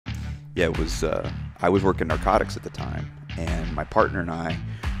Yeah, it was. I was working narcotics at the time, and my partner and I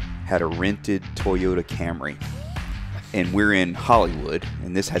had a rented Toyota Camry, and we're in Hollywood,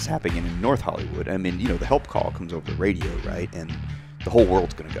 and this has happened in North Hollywood. I mean, the help call comes over the radio, right? And the whole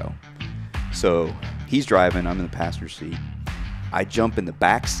world's gonna go. So he's driving, I'm in the passenger seat. I jump in the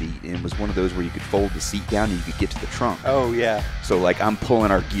back seat, and it was one of those where you could fold the seat down and you could get to the trunk. Oh, yeah. So, like, I'm pulling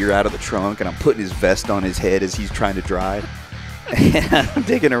our gear out of the trunk, and I'm putting his vest on his head as he's trying to drive. And I'm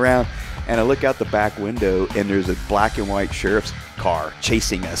digging around, and I look out the back window, and there's a black and white sheriff's car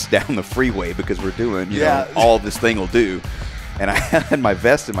chasing us down the freeway because we're doing, you know, all this thing will do. And I had my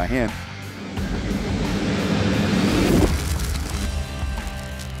vest in my hand.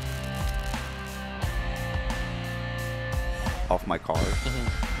 Off my car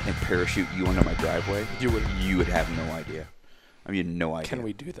and parachute you onto my driveway, you would have no idea. I mean, no idea. Can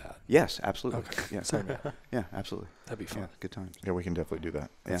we do that? Yes, absolutely. Okay. Yeah. Yeah, absolutely. That'd be fun. Yeah, good times. Yeah, we can definitely do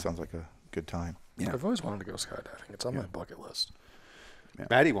that. That sounds like a good time. Yeah. I've always wanted to go skydiving. It's on my bucket list. Yeah.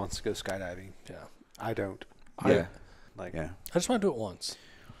 Maddie wants to go skydiving. Yeah. I don't. Yeah. I just want to do it once.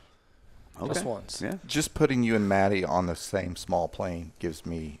 Okay. Just once. Yeah. Just putting you and Maddie on the same small plane gives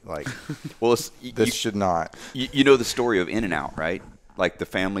me, like, Well, this should not. You know the story of In-N-Out, right? Like the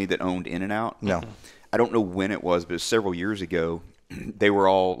family that owned In-N-Out? No. I don't know when it was, but it was several years ago. They were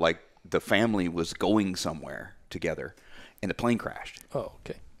all, like, the family was going somewhere together, and the plane crashed. Oh,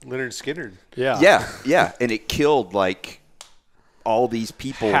 okay. Leonard Skinner. Yeah. Yeah. And it killed, like, all these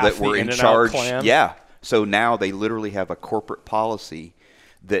people Half that were the in In-N-Out charge. clan? Yeah. So now they literally have a corporate policy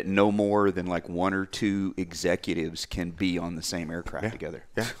that no more than like one or two executives can be on the same aircraft together.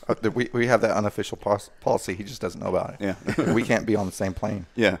 Yeah. We have that unofficial policy. He just doesn't know about it. Yeah. We can't be on the same plane.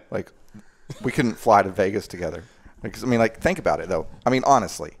 Yeah. Like, we couldn't fly to Vegas together. Because, I mean, like, think about it, though. I mean,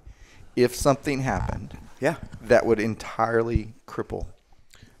 honestly, if something happened, that would entirely cripple.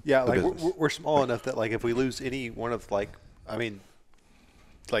 Yeah, the like business. we're small enough that like if we lose any one of like, I mean,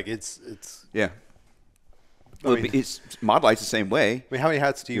 like it's. Yeah. I Well, mean, it's Modlite's the same way. I mean, how many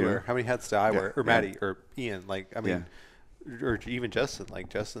hats do you Yeah. wear? How many hats do I wear? Or Maddie or Ian? Like, I mean, Yeah. or even Justin. Like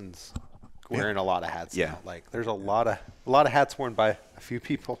Justin's wearing a lot of hats. Yeah. Now. Like, there's a lot of hats worn by a few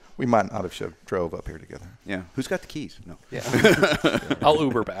people. We might not have drove up here together. Yeah. Who's got the keys? No. Yeah. I'll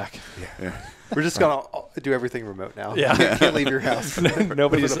Uber back. We're just gonna do everything remote now. Yeah. You can't leave your house.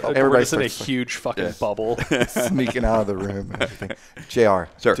 Nobody's we're Everybody's just in a first. huge fucking Yeah. bubble. Sneaking out of the room and everything. JR,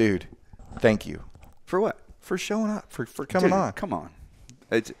 Sir. dude, thank you For what? for showing up, for coming Dude, on. Come on.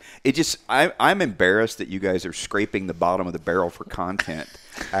 I'm embarrassed that you guys are scraping the bottom of the barrel for content.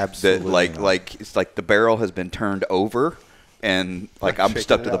 Absolutely That not. like it's like the barrel has been turned over, and like I'm Shaking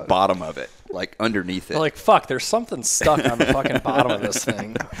stuck it to the out. bottom of it, like underneath it. Like, fuck, there's something stuck on the fucking bottom of this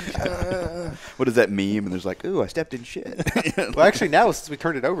thing. What is that meme? And there's like, ooh, I stepped in shit. Well, actually, now since we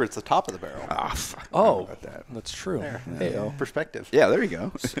turned it over, it's the top of the barrel. Ah, fuck. Oh, About that. that's true. There. Hey-o. Perspective. Yeah, there you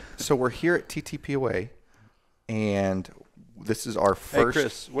go. So we're here at TTPOA, and this is our Hey, first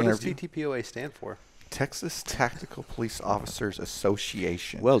Chris, what interview. does TTPOA stand for? Texas Tactical Police Officers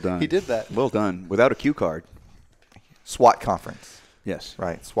Association. Well done. He did that. Well done. Without a cue card. SWAT conference. Yes.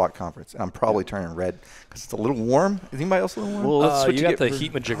 Right, SWAT conference. And I'm probably turning red because it's a little warm. Is anybody else a little warm? Well, let's switch You got it the for-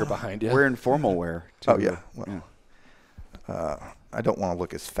 heat majigger behind you. We're in formal wear. Too. Oh, yeah. Well, I don't want to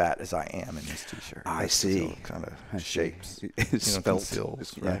look as fat as I am in this T-shirt. I That's see. still kind of I see. shapes. It's know, spelt.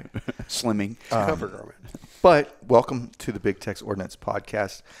 conceals, Yeah. right. Slimming. Cover garment. But welcome to the Big Tex Ordnance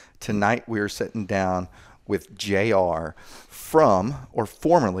podcast. Tonight we are sitting down with JR from, or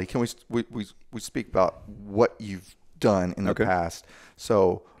formerly, can we speak about what you've done in the Okay. past?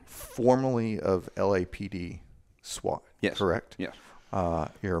 So formerly of LAPD SWAT, Yes. correct? Yes.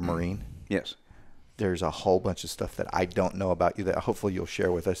 You're a Marine. Yes. There's a whole bunch of stuff that I don't know about you that hopefully you'll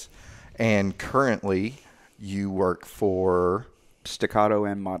share with us. And currently you work for... Staccato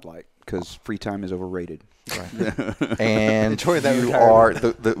and Modlite, because free time is overrated. Right. And Enjoy that you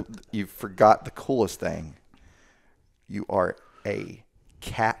retirement. are you forgot the coolest thing. You are a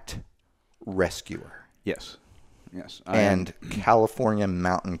cat rescuer Yes. Yes. and California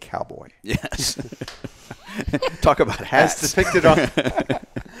mountain cowboy. Yes. Talk about hats.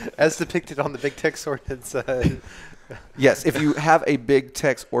 As depicted on the Big Tex Ordnance. Yes, if you have a Big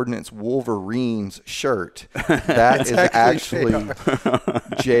Tex Ordnance Wolverines shirt, that is actually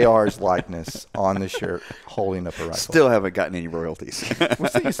JR's likeness on the shirt holding up a rifle. Still haven't gotten any royalties. We'll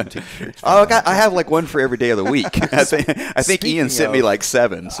send you some T-shirts. I have like one for every day of the week. I think Ian sent me of- like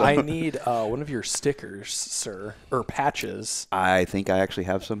 7. So I need one of your stickers, sir, or patches. I think I actually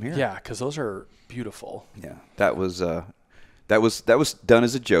have some here. Yeah, because those are beautiful. Yeah. That was that was done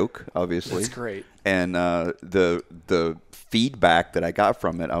as a joke, obviously. That's great. And the feedback that I got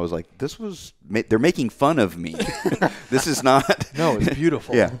from it, I was like, they're making fun of me. This is not. No, it's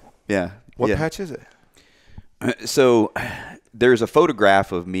beautiful. Yeah. What patch is it? So there's a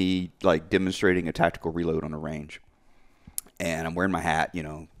photograph of me like demonstrating a tactical reload on a range, and I'm wearing my hat,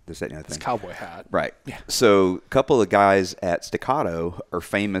 this, that, and the other It's thing. a cowboy hat. Right. Yeah. So a couple of guys at Staccato are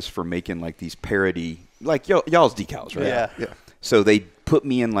famous for making like these parody, like y'all's decals, right? Yeah. So they put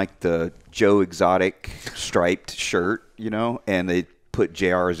me in like the Joe Exotic striped shirt, and they put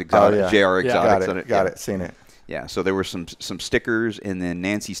JR's Exotic, Oh, yeah. JR Exotics on it. Got it. Seen it. Yeah. So there were some stickers, and then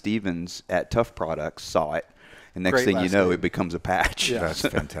Nancy Stevens at Tough Products saw it, and next Great thing you last know, name. it becomes a patch. Yeah. That's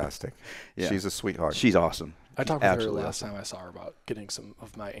fantastic. Yeah. She's a sweetheart. She's awesome. I talked with her Absolutely last awesome. time I saw her about getting some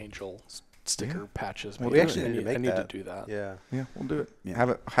of my Angel sticker patches. Well, made. we actually I need to make I need that. to do that. Yeah. Yeah, we'll do it.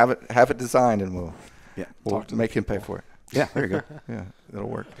 Yeah. Have it designed, and we'll Talk to make the him pay for it. Yeah. There you go. Yeah, that'll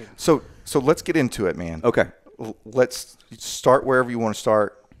work. So let's get into it, man. Okay. Let's start wherever you want to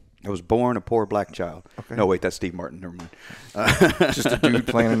start. I was born a poor black child. Okay. No, wait, that's Steve Martin. Never mind. Just a dude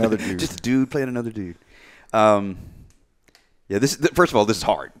playing another dude. Just a dude playing another dude. Yeah, first of all, this is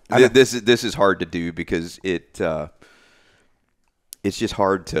hard. I know. This is hard to do because it's just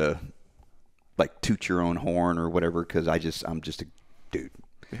hard to like toot your own horn or whatever because I'm just a dude.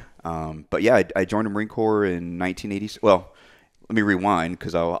 But yeah, I joined the Marine Corps in 1980. Well, let me rewind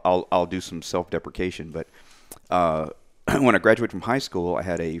because I'll do some self-deprecation. But when I graduated from high school, I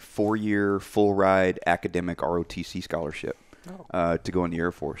had a 4-year full ride academic ROTC scholarship to go in the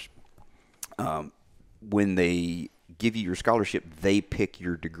Air Force. When they give you your scholarship, they pick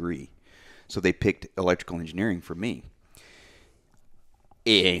your degree. So they picked electrical engineering for me.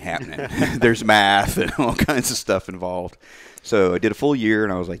 It ain't happening. There's math and all kinds of stuff involved. So I did a full year,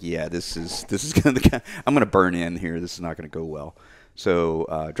 and I was like, "Yeah, this is I'm gonna burn in here. This is not gonna go well."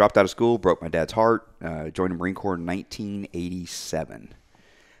 So dropped out of school, broke my dad's heart. Joined the Marine Corps in 1987.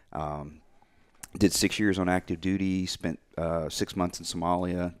 Did 6 years on active duty. Spent 6 months in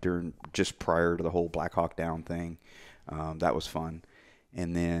Somalia just prior to the whole Black Hawk Down thing. That was fun.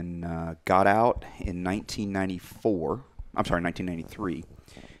 And then got out in 1993.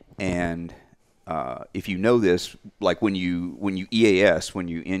 And if you know this, like when you EAS, when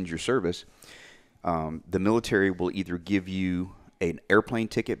you end your service, the military will either give you an airplane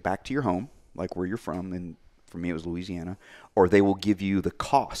ticket back to your home, like where you're from, and for me it was Louisiana, or they will give you the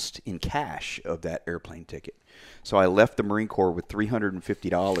cost in cash of that airplane ticket. So I left the Marine Corps with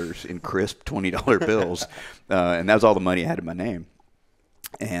 $350 in crisp $20 bills, and that was all the money I had in my name.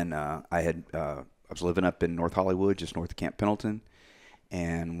 And I was living up in North Hollywood, just north of Camp Pendleton,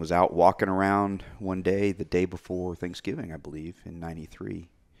 and was out walking around one day, the day before Thanksgiving, I believe, in '93,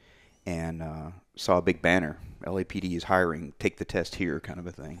 and saw a big banner, LAPD is hiring, take the test here, kind of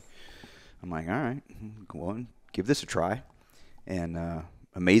a thing. I'm like, all right, go on, give this a try. And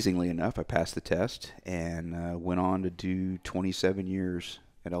amazingly enough, I passed the test and went on to do 27 years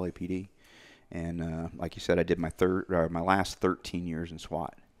at LAPD. And like you said, I did my last 13 years in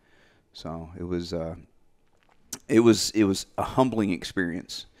SWAT. So it was a humbling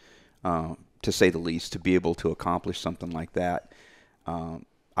experience, to say the least, to be able to accomplish something like that.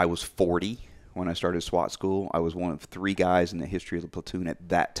 I was 40 when I started SWAT school. I was one of 3 guys in the history of the platoon at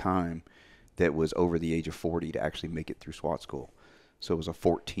that time that was over the age of 40 to actually make it through SWAT school. So it was a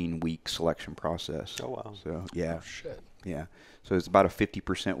 14-week selection process. Oh, wow. So yeah. Oh, shit. Yeah. So it's about a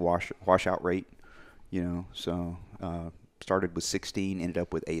 50% washout rate, So started with 16, ended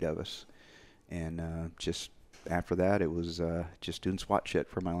up with 8 of us. And just after that, it was just doing SWAT shit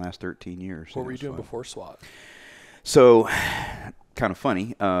for my last 13 years. What were you doing before SWAT? So kind of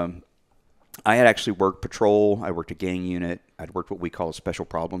funny. I had actually worked patrol. I worked a gang unit. I'd worked what we call a special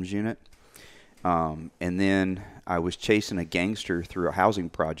problems unit. And then I was chasing a gangster through a housing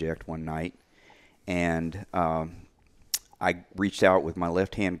project one night, and I reached out with my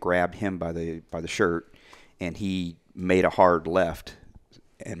left hand, grabbed him by the shirt, and he made a hard left,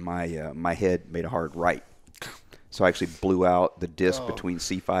 and my head made a hard right. So I actually blew out the disc between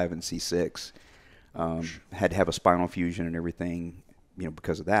C5 and C6. Had to have a spinal fusion and everything,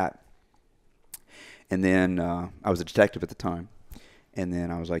 because of that. And then I was a detective at the time. And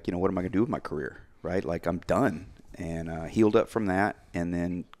then I was like, what am I going to do with my career, right? Like, I'm done. And healed up from that, and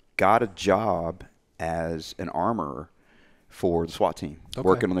then got a job as an armorer for the SWAT team,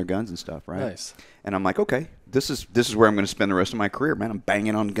 working on their guns and stuff, right? Nice. And I'm like, okay, this is where I'm going to spend the rest of my career, man. I'm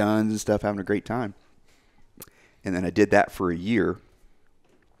banging on guns and stuff, having a great time. And then I did that for a year.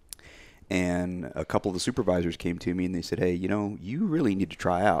 And a couple of the supervisors came to me and they said, hey, you really need to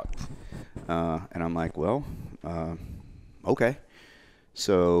try out. And I'm like, well, Okay.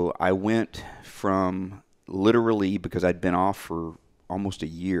 So I went from literally, because I'd been off for almost a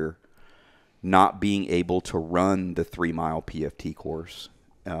year, not being able to run the 3-mile PFT course.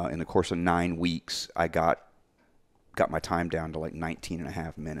 In the course of 9 weeks, I got my time down to like 19 and a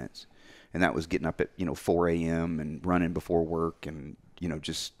half minutes. And that was getting up at, 4 a.m. and running before work and,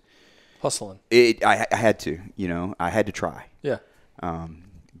 just Hustling. I had to, I had to try. Yeah.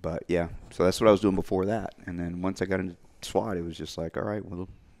 But yeah, so that's what I was doing before that. And then once I got into SWAT, it was just like, all right, well,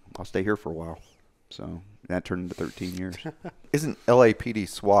 I'll stay here for a while. So that turned into 13 years. Isn't LAPD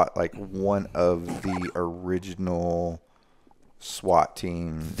SWAT like one of the original SWAT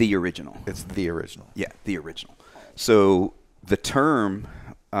teams? The original. It's the original. Yeah, the original. So the term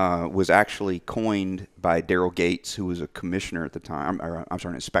was actually coined by Daryl Gates, who was a commissioner at the time, or I'm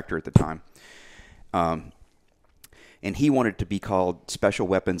sorry, an inspector at the time. And he wanted it to be called Special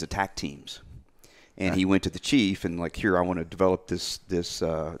Weapons Attack Teams. And he went to the chief and like, here, I want to develop this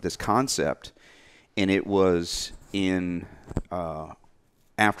concept. And it was in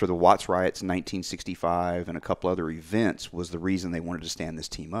after the Watts riots in 1965 and a couple other events was the reason they wanted to stand this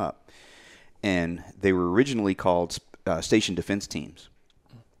team up. And they were originally called station defense teams.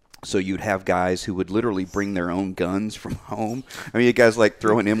 So you'd have guys who would literally bring their own guns from home. I mean, you guys like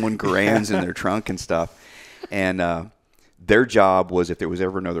throwing M1 Garands in their trunk and stuff. And their job was if there was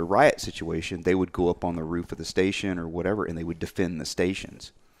ever another riot situation, they would go up on the roof of the station or whatever, and they would defend the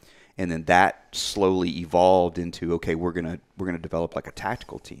stations. And then that slowly evolved into, okay, we're gonna develop like a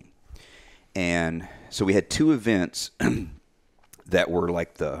tactical team. And so we had 2 events that were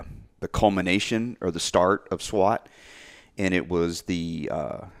like the culmination or the start of SWAT, and it was the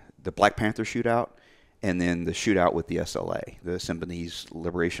Black Panther shootout, and then the shootout with the SLA, the Symbionese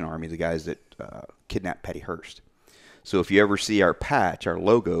Liberation Army, the guys that kidnapped Patty Hearst. So if you ever see our patch, our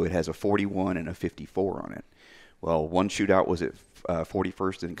logo, it has a 41 and a 54 on it. Well, one shootout was at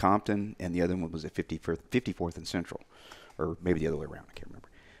 41st in Compton, and the other one was at 54th in Central, or maybe the other way around. I can't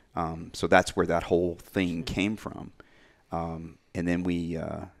remember. So that's where that whole thing came from. And then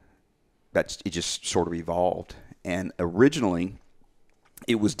it just sort of evolved. And originally,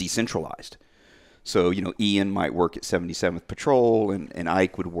 it was decentralized. So, Ian might work at 77th Patrol, and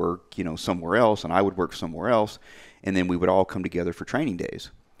Ike would work, somewhere else, and I would work somewhere else, and then we would all come together for training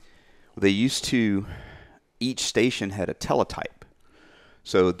days. They used to, each station had a teletype.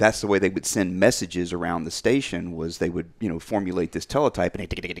 So that's the way they would send messages around the station was they would, formulate this teletype. And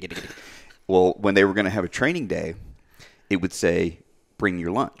well, when they were going to have a training day, it would say, bring your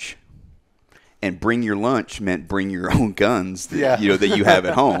lunch. And bring your lunch meant bring your own guns that, that you have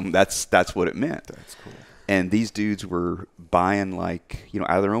at home. That's what it meant. That's cool. And these dudes were buying like, out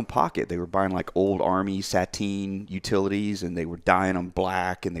of their own pocket. They were buying like old Army sateen utilities, and they were dyeing them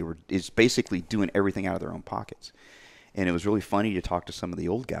black, and it's basically doing everything out of their own pockets. And it was really funny to talk to some of the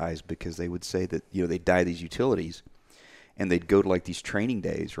old guys because they would say that, they'd dye these utilities, and they'd go to like these training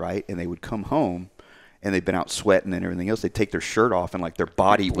days, right? And they would come home, and they'd been out sweating and everything else. They'd take their shirt off, and like their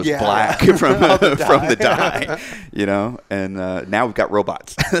body was black from the dye, And now we've got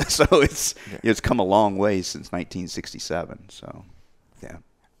robots, so it's come a long way since 1967. So, yeah.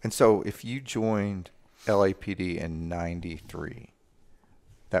 And so, if you joined LAPD in '93,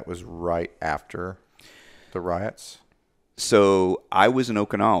 that was right after the riots. So I was in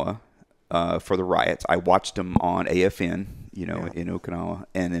Okinawa for the riots. I watched them on AFN. In Okinawa.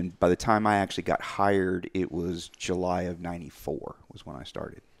 And then by the time I actually got hired, it was July of 94 was when I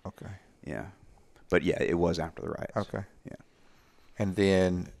started. Okay. Yeah. But yeah, it was after the riots. Okay. Yeah. And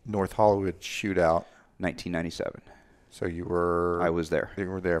then North Hollywood shootout. 1997. So I was there. You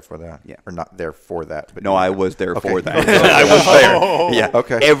were there for that. Yeah. Or not there for that. But no, I was there okay. for that. I was there. Yeah.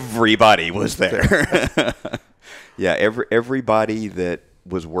 Okay. Everybody was there. Yeah. Everybody that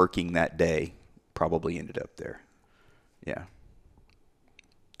was working that day probably ended up there. Yeah.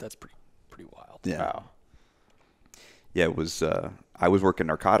 That's pretty wild. Yeah. Wow. Yeah, it was I was working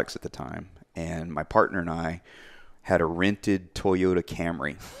narcotics at the time, and my partner and I had a rented Toyota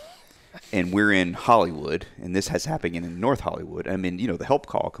Camry. And we're in Hollywood, and this has happened in North Hollywood. I mean, the help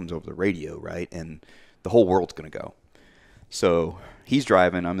call comes over the radio, right? And the whole world's going to go. So he's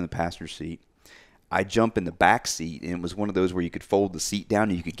driving, I'm in the passenger seat. I jump in the back seat, and it was one of those where you could fold the seat down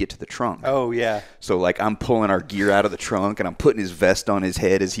and you could get to the trunk. Oh, yeah. So, like, I'm pulling our gear out of the trunk, and I'm putting his vest on his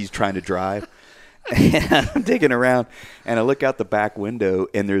head as he's trying to drive. And I'm digging around, and I look out the back window,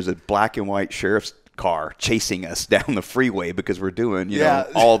 and there's a black and white sheriff's car chasing us down the freeway because we're doing,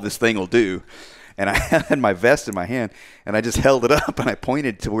 all this thing will do. And I had my vest in my hand, and I just held it up, and I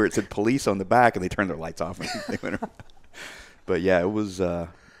pointed to where it said police on the back, and they turned their lights off. And they went around. But, yeah, it was that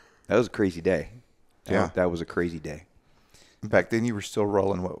was a crazy day. Yeah. That was a crazy day. Back then, you were still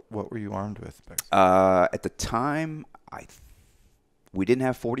rolling. What were you armed with? Back At the time, we didn't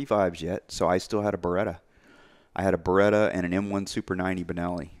have 45s yet, so I still had a Beretta. I had a Beretta and an M1 Super 90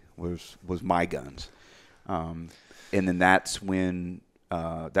 Benelli was my guns. And then that's when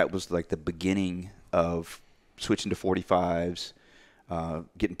that was like the beginning of switching to 45s,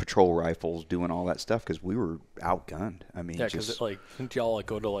 getting patrol rifles, doing all that stuff because we were outgunned. I mean, Yeah, because didn't y'all like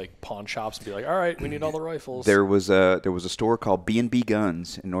go to like pawn shops and be like, all right, we need all the rifles? There was a store called B&B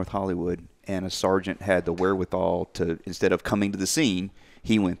Guns in North Hollywood, and a sergeant had the wherewithal to, instead of coming to the scene,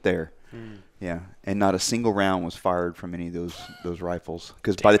 he went there. Yeah, and not a single round was fired from any of those rifles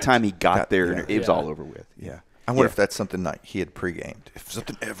because by the time he got there, it was all over with. Yeah. I wonder if that's something that he had pre-gamed. If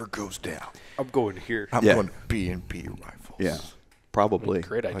something ever goes down, I'm going here. I'm going to B&B rifles. Yeah, probably.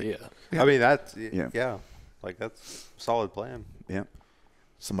 Great idea. I mean, that's like that's a solid plan. Yeah.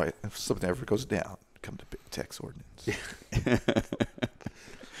 If something ever goes down, come to Big Tex Ordnance.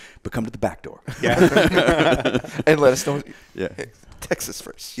 But come to the back door. Yeah. And let us know. Yeah. Hey, Texas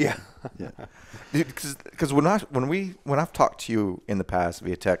first. Yeah. Yeah. Because when I've talked to you in the past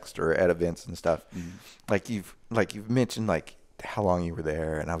via text or at events and stuff, like you've mentioned like how long you were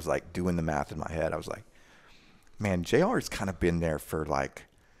there, and I was like doing the math in my head. I was like, man, JR's kind of been there for like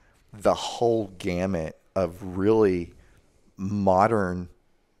the whole gamut of really modernization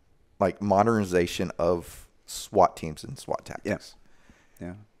of SWAT teams and SWAT tactics.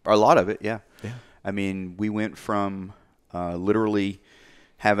 Yeah. A lot of it, yeah. Yeah. I mean, we went from literally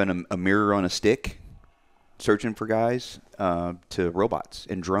having a mirror on a stick, searching for guys, to robots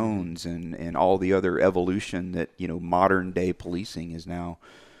and drones and all the other evolution that, modern day policing is now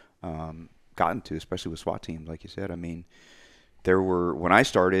gotten to, especially with SWAT teams, like you said. I mean, when I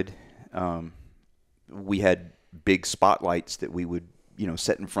started, we had big spotlights that we would,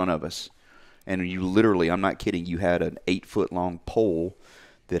 set in front of us. And you literally, I'm not kidding, you had an 8-foot long pole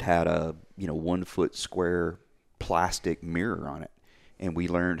that had a 1 foot square plastic mirror on it, and we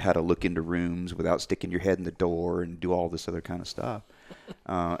learned how to look into rooms without sticking your head in the door and do all this other kind of stuff.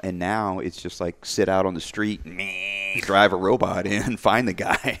 And now it's just like sit out on the street, drive a robot in, find the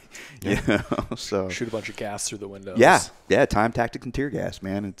guy. So Shoot a bunch of gas through the windows. Yeah, time, tactics, and tear gas,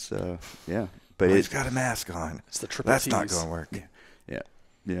 man. It's but He's got a mask on. It's the triple That's not Ts. going to work.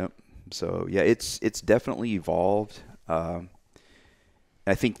 Yeah. So yeah, it's definitely evolved.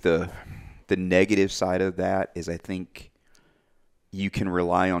 I think the negative side of that is I think you can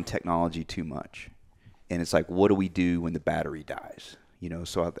rely on technology too much, and it's like, what do we do when the battery dies?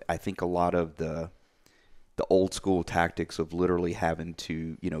 So I think a lot of the old school tactics of literally having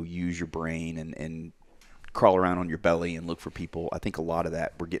to use your brain and crawl around on your belly and look for people. I think a lot of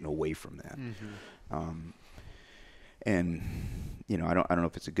that we're getting away from that. And I don't know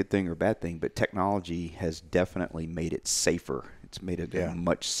if it's a good thing or a bad thing, but technology has definitely made it safer. It's made it a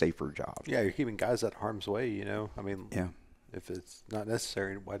much safer job. Yeah, you're keeping guys at harm's way, I mean, Yeah. if it's not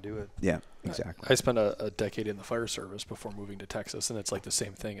necessary, why do it? Yeah, exactly. I spent a decade in the fire service before moving to Texas, and it's like the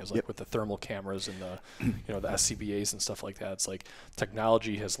same thing as like with the thermal cameras and the the SCBAs and stuff like that. It's like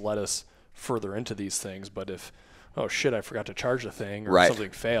technology has led us further into these things, but if I forgot to charge the thing or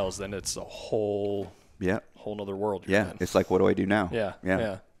something fails, then it's a whole nother world. You're in. It's like, what do I do now? Yeah.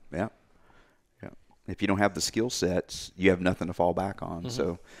 If you don't have the skill sets, you have nothing to fall back on.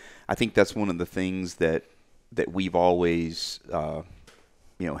 So I think that's one of the things that we've always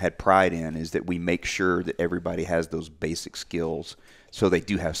had pride in, is that we make sure that everybody has those basic skills so they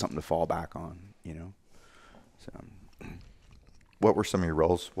do have something to fall back on. So What were some of your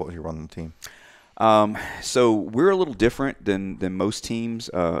roles? What was your role on the team? So we're a little different than most teams.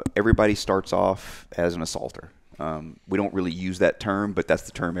 Everybody starts off as an assaulter. We don't really use that term, but that's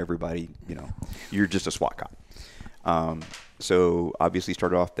the term everybody, you're just a SWAT cop. So obviously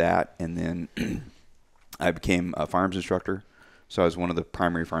started off that, and then I became a firearms instructor. So I was one of the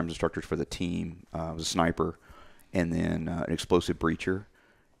primary firearms instructors for the team. I was a sniper, and then an explosive breacher.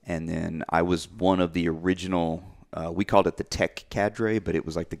 And then I was one of the original, we called it the tech cadre, but it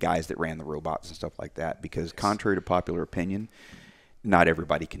was like the guys that ran the robots and stuff like that, because contrary to popular opinion, not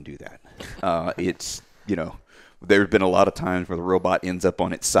everybody can do that. It's, there's been a lot of times where the robot ends up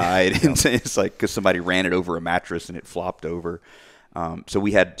on its side, and it's like because somebody ran it over a mattress and it flopped over. So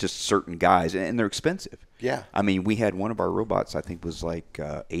we had just certain guys, and they're expensive. Yeah. I mean, we had one of our robots, I think, was like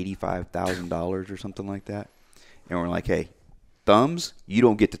 $85,000 or something like that. And we're like, hey, thumbs, you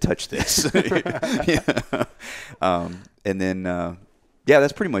don't get to touch this. And then,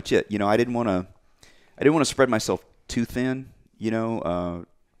 that's pretty much it. I didn't want to spread myself too thin,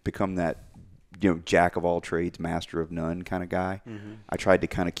 become that, jack of all trades, master of none kind of guy. I tried to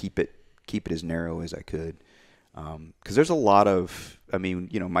kind of keep it as narrow as I could. Because there's a lot of, I mean,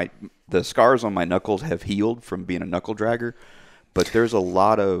 you know, the scars on my knuckles have healed from being a knuckle dragger, but there's a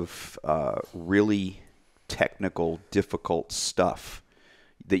lot of really technical, difficult stuff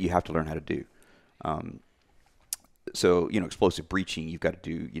that you have to learn how to do. So, you know, explosive breaching, you've got to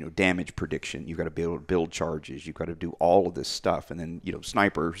do, you know, damage prediction. You've got to be able to build charges. You've got to do all of this stuff. And then, you know,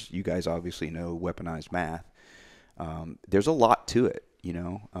 snipers, you guys obviously know weaponized math. There's a lot to it, you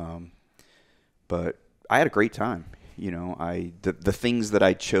know. But I had a great time. You know, the things that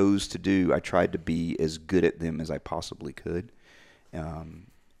I chose to do, I tried to be as good at them as I possibly could. And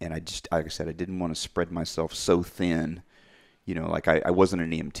I just, like I said, I didn't want to spread myself so thin. You know, like I wasn't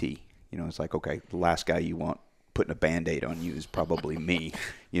an EMT. You know, it's like, okay, the last guy you want putting a Band-Aid on you is probably me.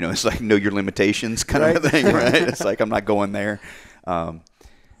 You know, it's like know your limitations kind of a thing, right? It's like I'm not going there.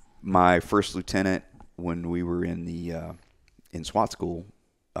 My first lieutenant, when we were in the in SWAT school,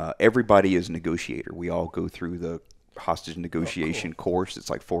 everybody is a negotiator. We all go through the hostage negotiation course. It's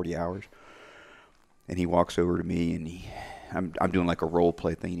like 40 hours. And he walks over to me, and I'm doing like a role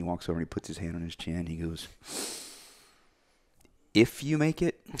play thing. And he walks over and he puts his hand on his chin. He goes, "If you make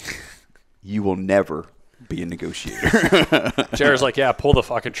it, you will never be a negotiator." Jared's like, yeah, pull the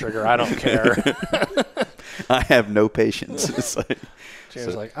fucking trigger. I don't care. I have no patience. It's like,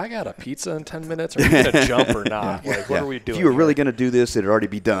 Jared's like, I got a pizza in 10 minutes. Are we going to jump or not? Like, what are we doing? If you were really going to do this, it'd already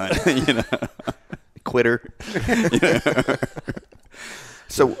be done. You know, quitter. You know?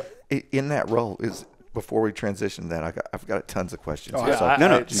 So in that role is before we transition that, I've got tons of questions. Oh, here. yeah, So,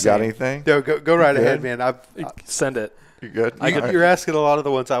 no, you got anything? No, go right ahead, man. Send it. You good? You're asking a lot of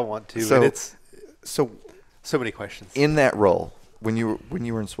the ones I want to, So- and it's So so many questions. in that role, when you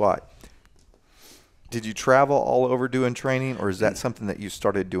were in SWAT, did you travel all over doing training, or is that something that you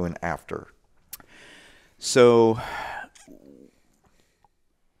started doing after? So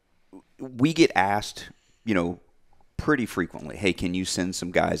we get asked, you know, pretty frequently, hey, can you send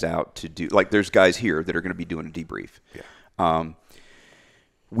some guys out to do, like there's guys here that are going to be doing a debrief. Yeah.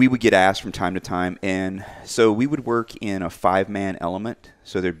 We would get asked from time to time, and so we would work in a 5-man element.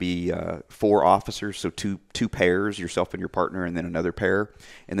 So there'd be 4 officers, so two pairs, yourself and your partner, and then another pair,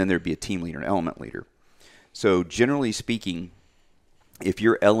 and then there'd be a team leader, an element leader. So generally speaking, if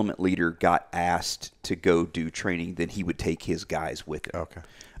your element leader got asked to go do training, then he would take his guys with him.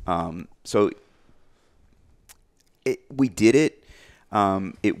 Okay. So we did it.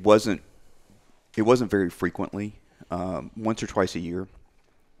 It wasn't very frequently, once or twice a year.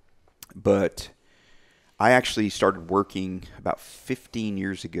 But I actually started working about 15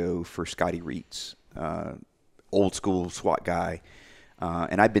 years ago for Scotty Reitz, old school SWAT guy.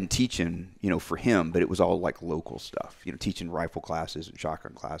 And I've been teaching, you know, for him, but it was all like local stuff, you know, teaching rifle classes and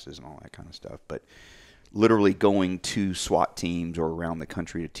shotgun classes and all that kind of stuff. But literally going to SWAT teams or around the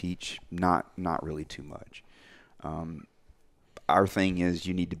country to teach, not really too much. Our thing is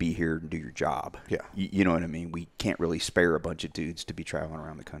you need to be here and do your job. Yeah. You know what I mean? We can't really spare a bunch of dudes to be traveling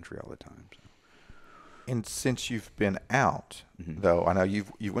around the country all the time. So. And since you've been out, though, I know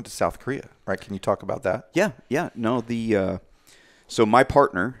you went to South Korea, right? Can you talk about that? Yeah. No, so my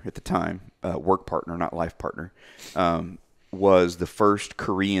partner at the time, work partner, not life partner, was the first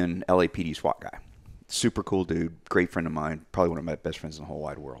Korean LAPD SWAT guy. Super cool dude, great friend of mine, probably one of my best friends in the whole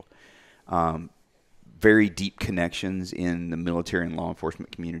wide world. Very deep connections in the military and law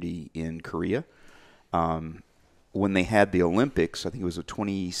enforcement community in Korea. When they had the Olympics, I think it was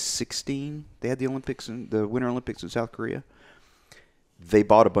 2016, they had the Winter Olympics in South Korea. They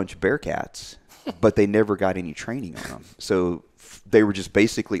bought a bunch of Bearcats, but they never got any training on them. So they were just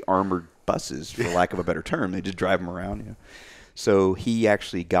basically armored buses, for lack of a better term. They just drive them around. You know. So he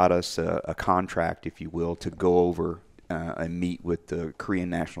actually got us a contract, if you will, to go over and meet with the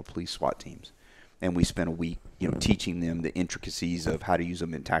Korean National Police SWAT teams. And we spent a week, you know, teaching them the intricacies of how to use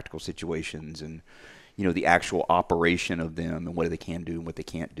them in tactical situations and, you know, the actual operation of them and what they can do and what they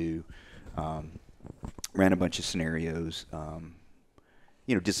can't do. Ran a bunch of scenarios.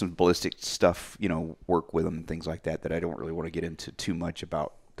 You know, did some ballistic stuff, you know, work with them and things like that I don't really want to get into too much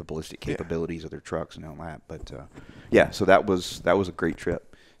about the ballistic capabilities of their trucks and all that. But, yeah, so that was a great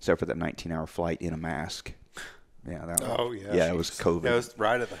trip, except for that 19-hour flight in a mask. Yeah. Yeah, it was COVID. Yeah, it was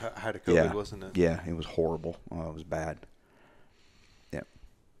right at the height of COVID, wasn't it? Yeah, it was horrible. It was bad. Yeah.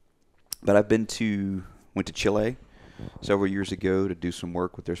 But I went to Chile several years ago to do some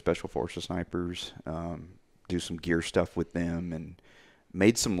work with their special forces snipers, do some gear stuff with them, and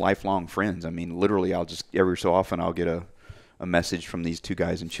made some lifelong friends. I mean, literally, I'll just every so often I'll get a message from these 2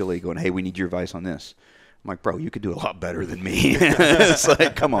 guys in Chile going, "Hey, we need your advice on this." I'm like, "Bro, you could do a lot better than me." It's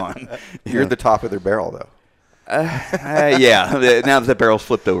like, come on. You're at the top of their barrel, though. Yeah. Now the barrel's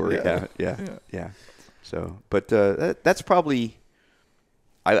flipped over. Yeah. So, but that's probably,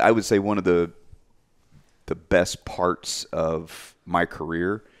 I would say, one of the best parts of my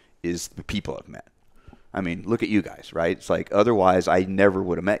career is the people I've met. I mean, look at you guys, right? It's like otherwise I never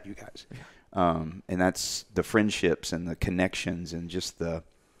would have met you guys. And that's the friendships and the connections and just the,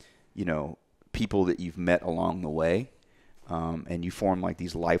 people that you've met along the way. And you form like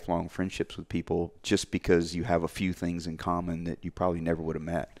these lifelong friendships with people just because you have a few things in common that you probably never would have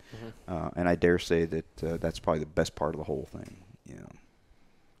met. And I dare say that that's probably the best part of the whole thing.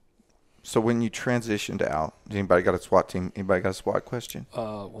 So when you transitioned out, did anybody got a SWAT team? Anybody got a SWAT question?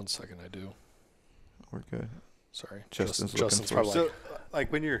 1 second, I do. We're good. Sorry, Justin's Justin's looking for probably So,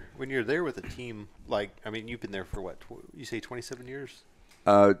 like when you're there with a team, like I mean, you've been there for what? You say 27 years?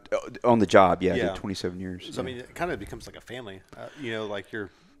 On the job, I Yeah. did 27 years. So I mean, it kind of becomes like a family. Like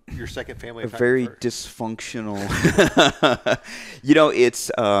your second family. A if not very your first. dysfunctional. It's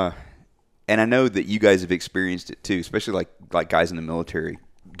and I know that you guys have experienced it too, especially like guys in the military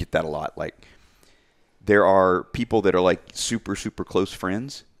get that a lot. Like there are people that are like super super close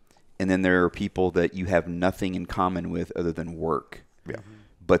friends, and then there are people that you have nothing in common with other than work. Yeah.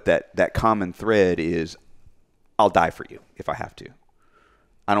 But that common thread is, I'll die for you if I have to.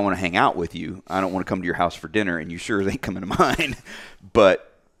 I don't want to hang out with you. I don't want to come to your house for dinner, and you sure ain't coming to mine.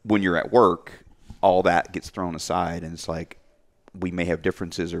 But when you're at work, all that gets thrown aside, and it's like we may have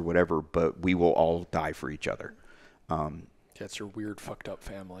differences or whatever, but we will all die for each other. it's your weird, fucked up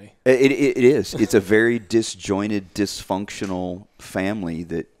family. It is. It's a very disjointed, dysfunctional family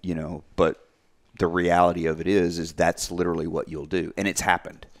that, but the reality of it is that's literally what you'll do. And it's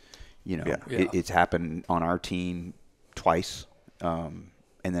happened. It's happened on our team twice. And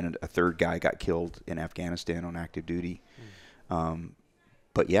then a third guy got killed in Afghanistan on active duty.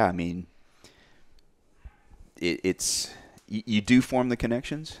 But yeah, I mean, it's you do form the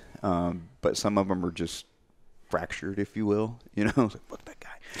connections, but some of them are just fractured, if you will. It's like, fuck that guy.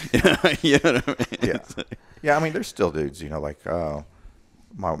 You know what I mean? Yeah, I mean, there's still dudes, like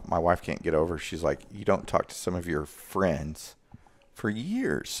my wife can't get over. She's like, you don't talk to some of your friends for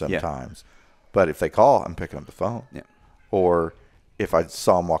years sometimes. But if they call, I'm picking up the phone. Yeah. Or if I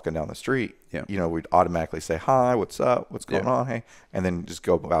saw them walking down the street, we'd automatically say, hi, what's up? What's going on? Hey, and then just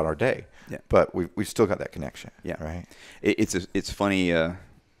go about our day. Yeah. But we've still got that connection. Yeah. Right. It's funny.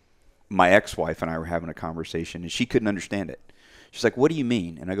 My ex-wife and I were having a conversation, and she couldn't understand it. She's like, what do you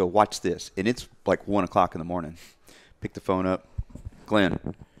mean? And I go, watch this. And it's like 1 o'clock in the morning. Pick the phone up. Glenn,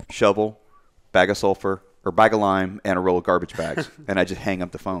 shovel, bag of sulfur, or bag of lime, and a roll of garbage bags. And I just hang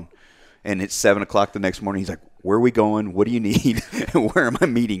up the phone. And it's 7 o'clock the next morning. He's like, where are we going? What do you need? Where am I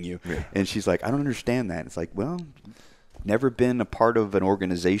meeting you? Yeah. And she's like, I don't understand that. It's like, well, never been a part of an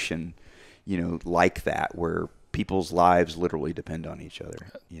organization, like that, where people's lives literally depend on each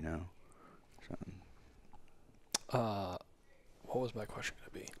other, So. What was my question going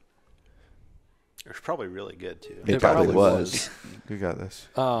to be? It was probably really good too. It probably was. You got this.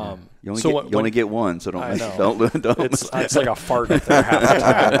 You only get one, so don't. It's like a fart up there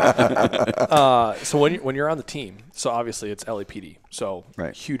half the time. So when you're on the team, so obviously it's LAPD, so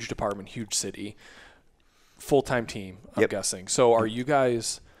huge department, huge city, full-time team. I'm guessing. So are you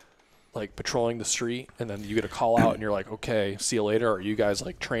guys like patrolling the street, and then you get a call out, and you're like, okay, see you later? Or are you guys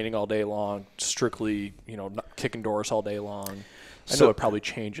like training all day long, strictly, kicking doors all day long? I know it probably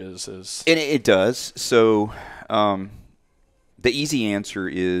changes. And it does. So the easy answer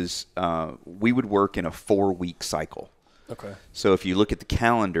is we would work in a 4-week cycle. Okay. So if you look at the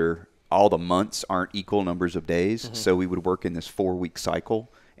calendar, all the months aren't equal numbers of days. Mm-hmm. So we would work in this 4-week cycle,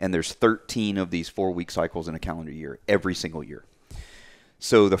 and there's 13 of these 4-week cycles in a calendar year, every single year.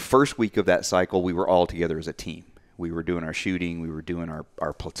 So the first week of that cycle, we were all together as a team. We were doing our shooting. We were doing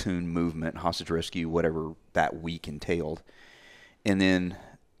our platoon movement, hostage rescue, whatever that week entailed. And then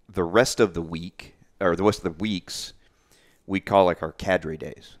the rest of the week, or the rest of the weeks, we'd call like our cadre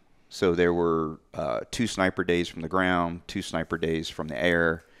days. So there were 2 sniper days from the ground, 2 sniper days from the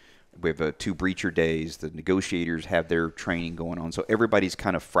air. We have 2 breacher days. The negotiators have their training going on. So everybody's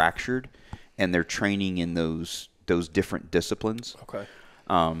kind of fractured, and they're training in those different disciplines. Okay.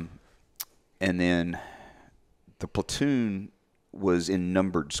 And then the platoon was in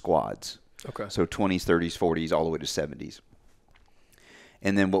numbered squads. Okay. So 20s, 30s, 40s, all the way to 70s.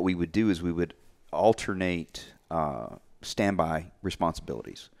 And then what we would do is we would alternate standby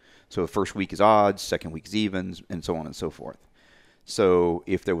responsibilities. So the first week is odds, second week is evens, and so on and so forth. So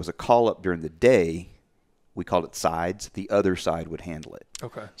if there was a call up during the day, we called it sides. The other side would handle it.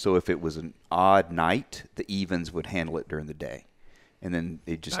 Okay. So if it was an odd night, the evens would handle it during the day. And then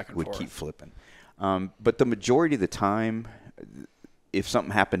they just would keep flipping. But the majority of the time, if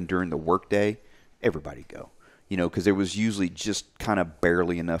something happened during the workday, everybody go. Because there was usually just kind of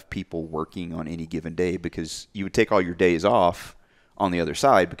barely enough people working on any given day, because you would take all your days off on the other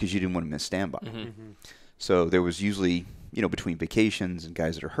side because you didn't want to miss standby. So there was usually, between vacations and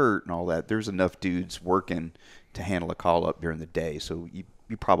guys that are hurt and all that, there's enough dudes working to handle a call up during the day. So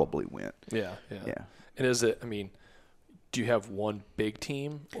you probably went. Yeah. And is it, do you have one big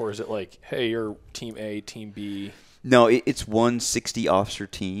team, or is it like, hey, you're team A, team B? No, it's one 60-officer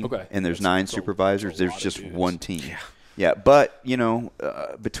team, and there's 9 supervisors. There's just one team. Yeah, but,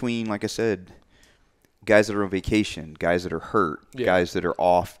 between, like I said, guys that are on vacation, guys that are hurt, guys that are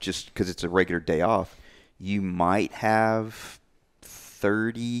off just because it's a regular day off, you might have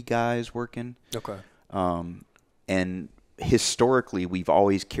 30 guys working. Okay. And historically, we've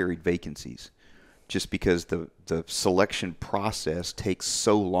always carried vacancies just because the selection process takes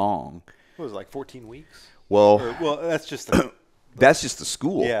so long. What was it, like 14 weeks? Well, that's just the that's just the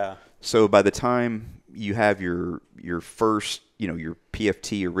school. Yeah. So by the time you have your first, your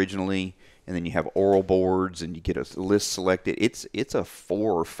PFT originally, and then you have oral boards and you get a list selected, it's a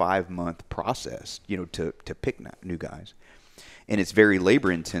 4 or 5 month process, to pick new guys. And it's very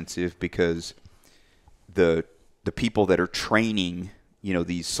labor intensive because the people that are training,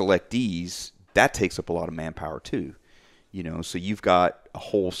 these selectees, that takes up a lot of manpower too. So you've got a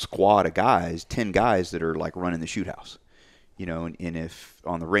whole squad of guys, 10 guys that are like running the shoot house, and if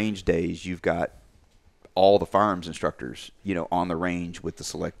on the range days, you've got all the firearms instructors, on the range with the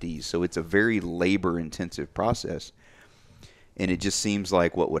selectees. So it's a very labor intensive process. And it just seems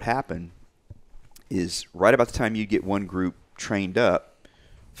like what would happen is right about the time you get one group trained up,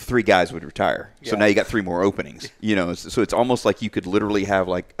 3 guys would retire. So now you got 3 more openings, so it's almost like you could literally have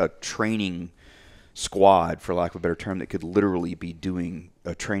like a training squad, for lack of a better term, that could literally be doing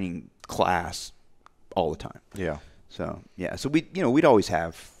a training class all the time. Yeah. So we'd always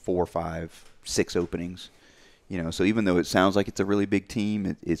have 4, 5, 6 openings. So even though it sounds like it's a really big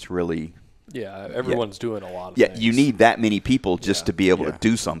team, it's really everyone's doing a lot of things. You need that many people just to be able to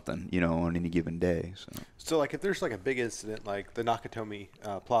do something, on any given day. So like if there's like a big incident like the Nakatomi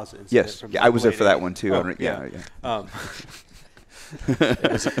Plaza incident. Yes, I was there for that one too.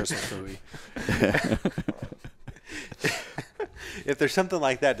 It's a Christmas movie. If there's something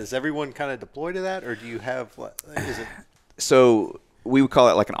like that, does everyone kind of deploy to that, or do you have? Is it? So we would call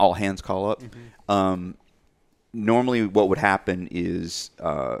it like an all hands call up. Normally, what would happen is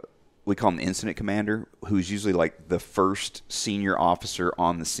we call him the incident commander, who's usually like the first senior officer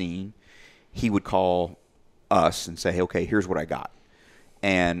on the scene. He would call us and say, "Hey, okay, here's what I got,"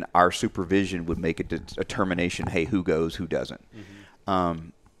 and our supervision would make a determination. Hey, who goes, who doesn't.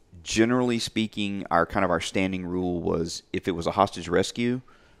 Generally speaking, our standing rule was if it was a hostage rescue,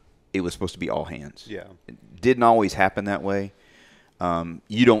 it was supposed to be all hands. Yeah. It didn't always happen that way.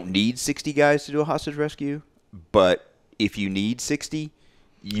 You don't need 60 guys to do a hostage rescue, but if you need 60,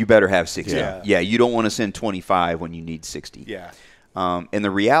 you better have 60. Yeah, you don't want to send 25 when you need 60. Yeah. And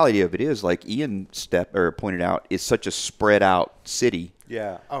the reality of it is, like Ian pointed out, it's such a spread out city.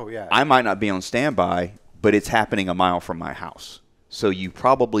 Yeah. Oh, yeah. I might not be on standby, but it's happening a mile from my house. So you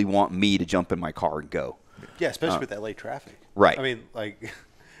probably want me to jump in my car and go. Yeah, especially with LA traffic. Right. I mean, like.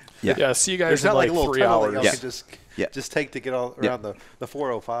 Yeah. See you guys There's in not like a little 3 tunnel hours. that y'all can just take to get all around the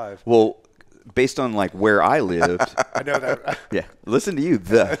 405. Well, based on like where I lived. I know that. Yeah. Listen to you,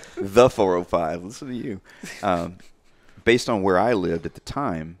 the 405. Listen to you. Based on where I lived at the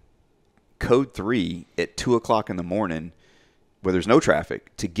time, code 3 at 2:00 in the morning, where there's no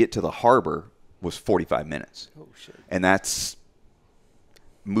traffic, to get to the harbor was 45 minutes. Oh, shit. And that's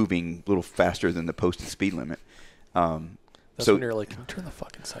moving a little faster than the posted speed limit. That's so when you're like, can you turn the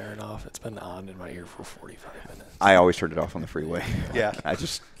fucking siren off? It's been on in my ear for 45 minutes. I always turned it off on the freeway. Yeah. I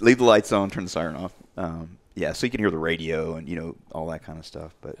just leave the lights on, turn the siren off. So you can hear the radio and, all that kind of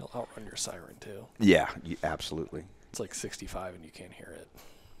stuff. But It'll outrun your siren, too. Yeah, absolutely. It's like 65 and you can't hear it.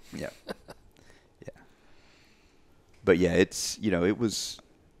 Yeah. Yeah. But yeah, it's, it was,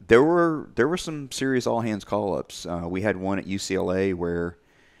 there were some serious all hands call ups. We had one at UCLA where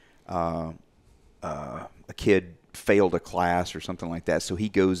a kid failed a class or something like that. So he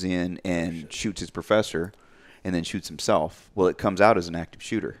goes in and shoots his professor and then shoots himself. Well, it comes out as an active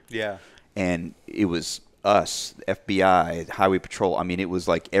shooter. Yeah. And it was us, FBI, Highway Patrol. I mean, it was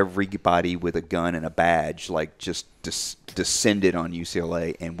like everybody with a gun and a badge, like just descended on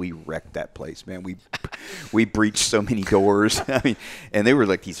UCLA, and we wrecked that place, man. We breached so many doors. I mean, and they were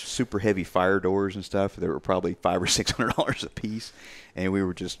like these super heavy fire doors and stuff. They were probably $500 or $600 a piece, and we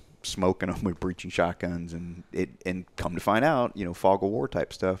were just smoking them with breaching shotguns, and come to find out, fog of war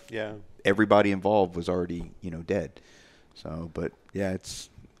type stuff. Yeah. Everybody involved was already, dead. So, but yeah, it's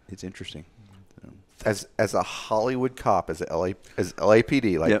interesting. as a Hollywood cop, as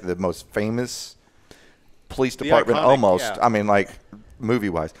LAPD, like Yep. the most famous police department, iconic, almost. yeah. I mean, like movie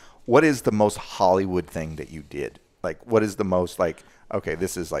wise, what is the most Hollywood thing that you did? Like, what is the most like? Okay,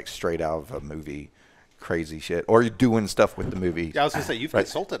 this is like straight out of a movie, crazy shit, or you're doing stuff with the movie. Yeah, I was gonna say you've Right.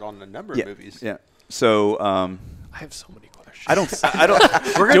 consulted on a number Yeah. of movies. Yeah. So I have so many questions. I don't.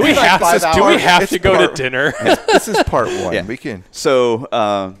 We're Do gonna we be like have 5 to? Do we hours. have It's to go part- to dinner? This is part one. Yeah. We can. So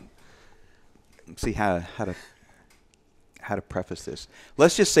let's see how to preface this.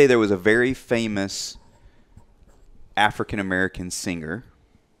 Let's just say there was a very famous African American singer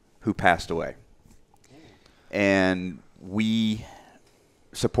who passed away, and we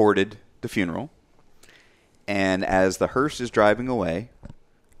supported the funeral. And as the hearse is driving away,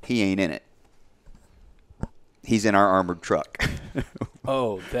 he ain't in it. He's in our armored truck.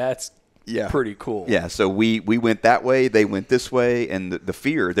 Oh, that's Yeah. pretty cool. Yeah, so we went that way, they went this way, and the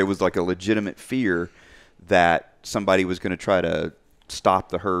fear, there was like a legitimate fear that somebody was going to try to stop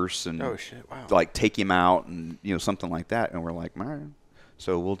the hearse and Oh, shit, wow. like take him out and something like that. And we're like, all right.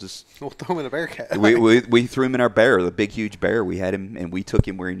 So we'll just We'll throw him in a bear cat. we threw him in our bear, the big huge bear. We had him and we took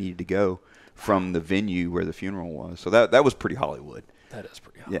him where he needed to go from the venue where the funeral was. So that was pretty Hollywood. That is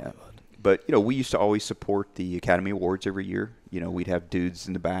pretty Yeah. Hollywood. But, we used to always support the Academy Awards every year. We'd have dudes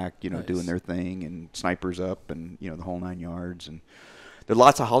in the back, Nice. doing their thing and snipers up and, the whole 9 yards. And there's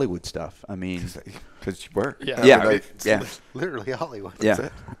lots of Hollywood stuff. I mean, Because you were. Yeah. yeah, I mean, yeah. Literally Hollywood. Yeah.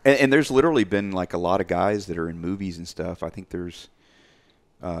 And there's literally been like a lot of guys that are in movies and stuff. I think there's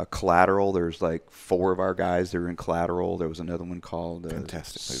Collateral. There's like 4 of our guys that are in Collateral. There was another one called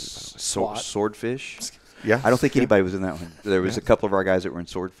Fantastic movie, by the way. SWAT. Swordfish. Yeah. I don't think anybody was in that one. There was a couple of our guys that were in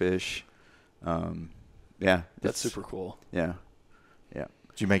Swordfish. Yeah. That's it's- super cool. Yeah. Yeah.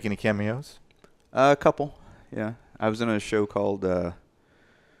 Did you make any cameos? A couple. Yeah. I was in a show called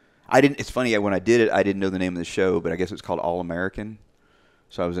it's funny, when I did it, I didn't know the name of the show, but I guess it's called All American.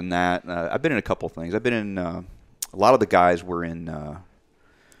 So I was in that. I've been in a couple things. I've been in a lot of the guys were in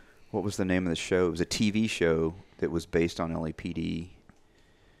what was the name of the show? It was a TV show that was based on LAPD.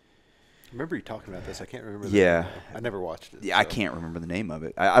 I remember you talking about this. I can't remember. Yeah. I never watched it. Yeah, I so. can't remember the name of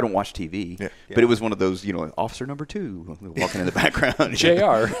it. I don't watch TV, Yeah. but it was one of those, Officer Number 2 walking in the background.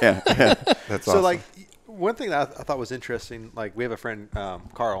 JR. Yeah. That's So Oh, awesome. like one thing that I thought was interesting, like we have a friend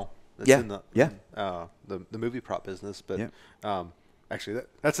Carl that's Yeah, in the yeah. the movie prop business, but Yeah. actually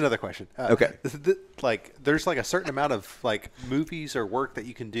that's another question. Okay. Like there's like a certain amount of like movies or work that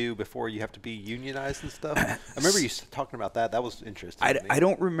you can do before you have to be unionized and stuff. I remember you talking about that. That was interesting. to me. I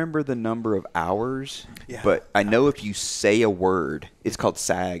don't remember the number of hours, Yeah. but I know if you say a word, it's called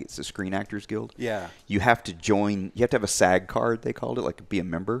SAG. It's the Screen Actors Guild. Yeah. You have to join. You have to have a SAG card. They called it, like be a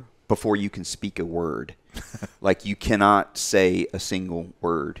member before you can speak a word. Like you cannot say a single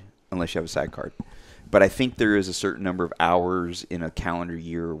word unless you have a SAG card. But I think there is a certain number of hours in a calendar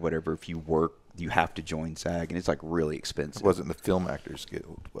year or whatever. If you work, you have to join SAG, and it's like really expensive. It wasn't the Film Actors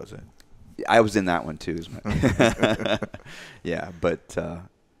Guild, was it? I was in that one too. Yeah, but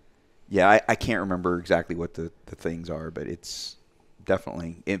yeah, I can't remember exactly what the things are, but it's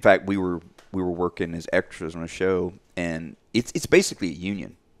definitely. In fact, we were working as extras on a show, and it's basically a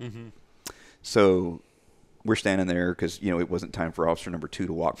union. Mm-hmm. So we're standing there because it wasn't time for Officer Number 2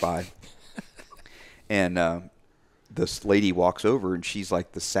 to walk by, and this lady walks over, and she's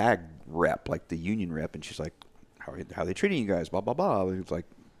like the SAG rep, like the union rep, and she's like, "How are they treating you guys?" Blah blah blah. It was like,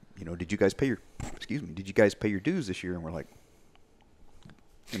 did you guys pay your dues this year? And we're like,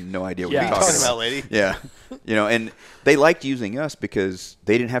 no idea what Yeah. you're What are you talking talking about, lady? Yeah. And they liked using us because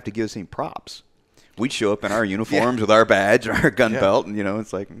they didn't have to give us any props. We'd show up in our uniforms with our badge, our gun belt, and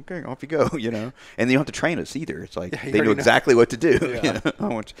it's like, okay, off you go, and they don't have to train us either. It's like you they know already know. exactly what to do. Yeah. I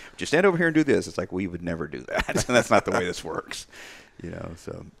want you stand over here and do this. It's like we would never do that. That's not the way this works.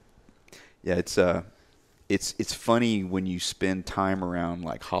 So yeah, it's funny when you spend time around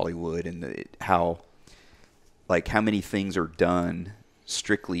like Hollywood and how many things are done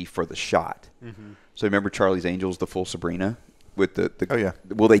strictly for the shot. Mm-hmm. So remember Charlie's Angels, the full Sabrina with the Oh, yeah.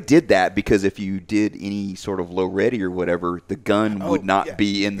 Well, they did that because if you did any sort of low ready or whatever, the gun would not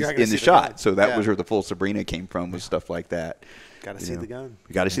be in You're not gonna the see the shot. gun. So that Yeah. was where the full Sabrina came from, was stuff like that. Got to You see know. the gun.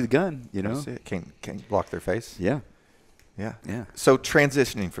 You got to see the gun, That's it. Can't block their face. Yeah. Yeah. Yeah. So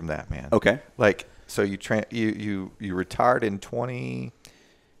transitioning from that, man. Okay. Like, so you retired in 2021.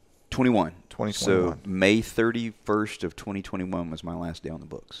 2021. So May 31st of 2021 was my last day on the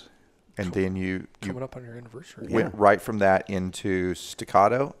books. And then you Coming up on your anniversary. went right from that into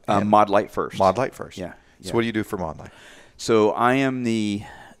Staccato. and Modlite first. Modlite first. Yeah. So what do you do for Modlite? So I am the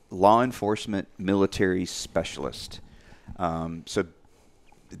law enforcement military specialist. So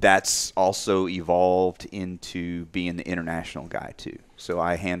that's also evolved into being the international guy too. So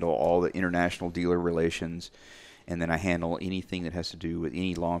I handle all the international dealer relations, and then I handle anything that has to do with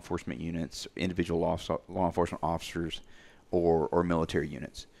any law enforcement units, individual law enforcement officers, or military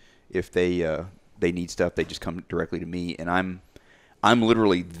units. If they need stuff, they just come directly to me, and I'm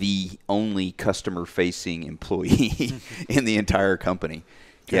literally the only customer-facing employee in the entire company.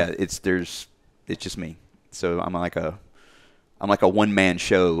 Yeah, it's just me. So I'm like a one-man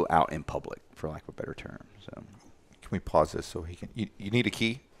show out in public, for lack of a better term. So Can we pause this so he can? You need a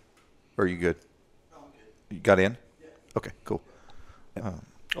key, or are you good? No, I'm good. You got in? Yeah. Okay, cool.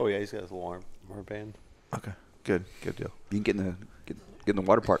 Oh yeah, he's got his alarm band. Okay, good deal. you can get in the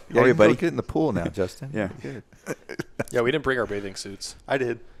water park. Yeah, How are you, buddy? Get in the pool now, Justin. Yeah. Good. Yeah, we didn't bring our bathing suits. I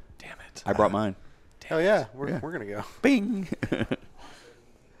did. Damn it. I brought mine. Oh yeah, we're gonna go. Bing.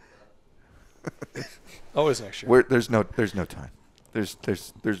 Always next year. There's no time. There's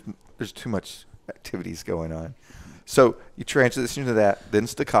too much activities going on. So you transition to that, then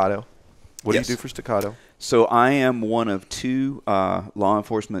Staccato. What Yes. do you do for Staccato? So I am one of two law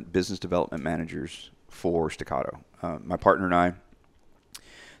enforcement business development managers for Staccato. My partner and I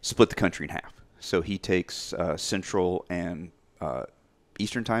split the country in half. So he takes Central and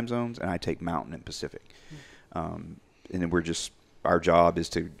Eastern time zones, and I take Mountain and Pacific. And then our job is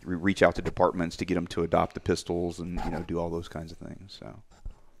to reach out to departments to get them to adopt the pistols and do all those kinds of things. So.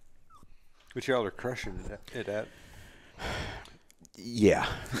 But y'all are crushing it at. Yeah,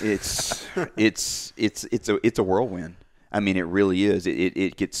 it's a whirlwind. I mean, it really is.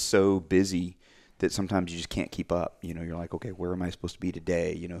 It gets so busy that sometimes you just can't keep up. You're like, okay, where am I supposed to be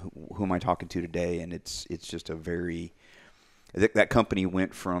today? Who am I talking to today? And it's just that company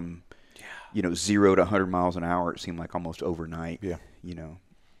went from 0 to 100 miles an hour. It seemed like almost overnight. Yeah.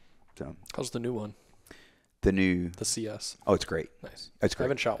 So How's the new one? the CS. Oh, it's great. Nice. It's I great.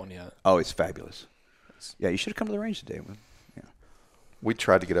 haven't shot one yet. Oh, it's fabulous. Nice. Yeah, you should have come to the range today. Yeah. We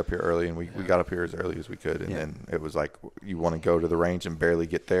tried to get up here early, and we got up here as early as we could. And then it was like, you want to go to the range and barely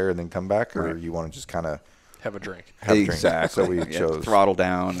get there and then come back, or you want to just kind of Have a drink. have a drink? Exactly. So we chose throttle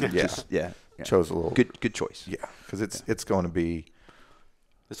down. And Yeah. just, yeah. chose a little Good choice. Yeah, because it's going to be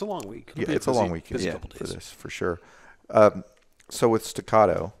It's a long week. yeah, it's a long weekend busy yeah, couple for days. this for sure. So with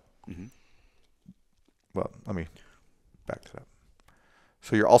Staccato, well, let me back to that.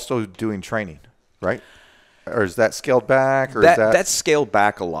 So you're also doing training, right? Or is that scaled back? Or That's scaled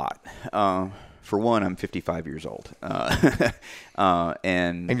back a lot. For one, I'm 55 years old,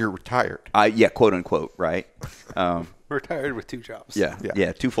 and you're retired. quote unquote, right? Retired with 2 jobs.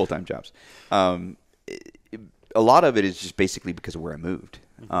 Yeah, 2 full-time jobs. A lot of it is just basically because of where I moved.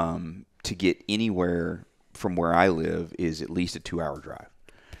 To get anywhere from where I live is at least a 2-hour drive.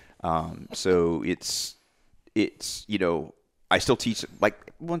 So it's I still teach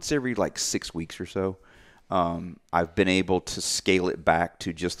like once every 6 weeks or so. I've been able to scale it back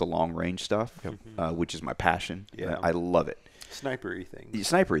to just the long range stuff, which is my passion. Yeah. I love it. Snipery things.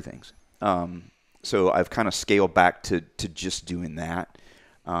 Snipery things. So I've kind of scaled back to just doing that,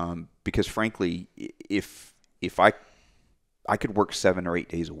 because frankly, if I could work 7 or 8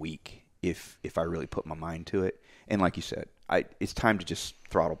 days a week if I really put my mind to it. And like you said, it's time to just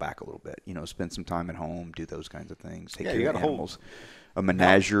throttle back a little bit. Spend some time at home, do those kinds of things, take care of animals. A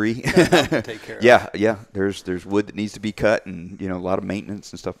menagerie. To take care of. Yeah. There's wood that needs to be cut, and a lot of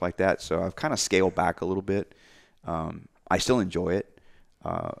maintenance and stuff like that. So I've kind of scaled back a little bit. I still enjoy it.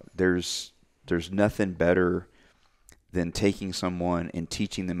 There's nothing better than taking someone and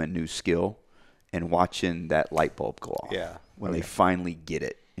teaching them a new skill and watching that light bulb go off. Yeah. When they finally get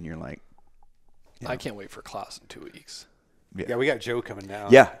it, and you're like, I can't wait for class in 2 weeks. Yeah, we got Joe coming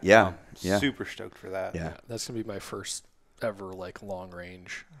down. Yeah. Super stoked for that. Yeah. That's going to be my first ever long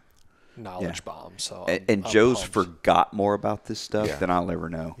range knowledge bomb. So and I'm Joe's pumped. forgot more about this stuff Yeah. than I'll ever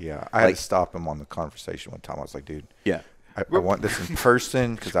know. Yeah, I had to stop him on the conversation one time. I was like, dude, Yeah. I want this in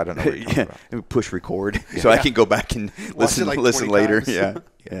person because I don't know what you're talking about. Let me push record so I can go back and listen it 20 later. times.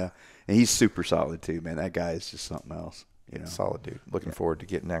 Yeah. And he's super solid too, man. That guy is just something else. Solid dude. Looking forward to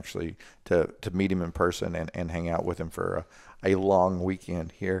getting actually to meet him in person and hang out with him for a long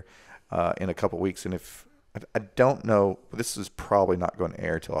weekend here in a couple weeks. And if I don't know, this is probably not going to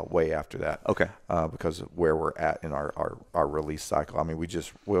air till way after that. Okay. Because of where we're at in our release cycle. I mean,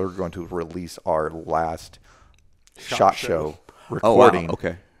 we're going to release our last shot show recording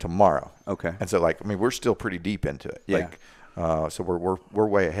tomorrow. Okay. And so we're still pretty deep into it. Yeah. So we're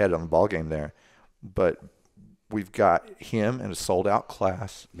way ahead on the ball game there, but we've got him in a sold out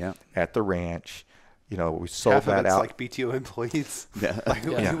class at the ranch. we sold Half of that it's out. like BTO employees. Yeah. Like,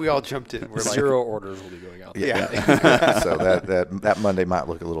 Yeah. we all jumped in. We're like, 0 orders will be going out. Yeah. So that Monday might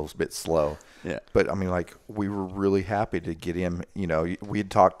look a little bit slow. Yeah. But I mean, like, we were really happy to get him. We had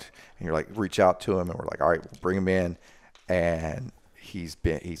talked, and you're like, reach out to him, and we're like, all right, we'll bring him in, and he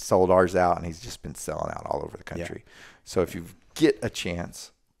sold ours out, and he's just been selling out all over the country. Yeah. So if you get a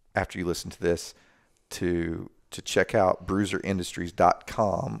chance after you listen to this to check out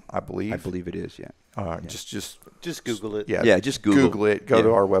bruiserindustries.com, I believe. I believe it is. Yeah. Just Google it. Yeah. Yeah, just Google it. Go Yeah.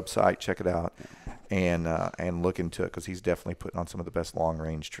 to our website, check it out, and look into it, because he's definitely putting on some of the best long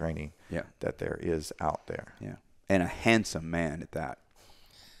range training Yeah. that there is out there. Yeah. And a handsome man at that.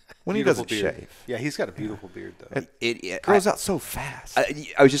 When he Beautiful doesn't beard. shave, Yeah, he's got a beautiful beard, though. it grows out so fast.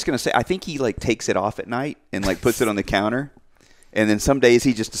 I was just gonna say, I think he like takes it off at night and like puts it on the counter, and then some days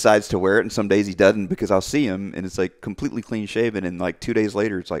he just decides to wear it, and some days he doesn't, because I'll see him and it's like completely clean shaven, and like 2 days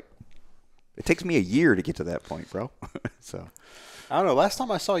later it's like, it takes me a year to get to that point, bro. So I don't know. Last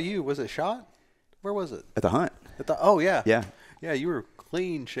time I saw you, was it shot? Where was it? at the hunt, Oh, yeah. yeah. Yeah, you were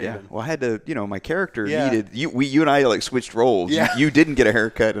clean Yeah. shaven. Well, I had to, my character Yeah. needed you and I like switched roles. Yeah. You didn't get a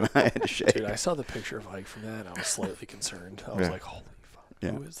haircut and I had to shave. Dude, I saw the picture of Ike from that, and I was slightly concerned. I was like, holy fuck,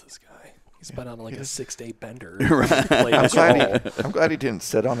 Yeah. who is this guy? He's been on like a 6-day bender. I'm glad he didn't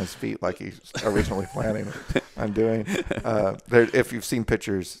sit on his feet like he's originally planning on doing. If you've seen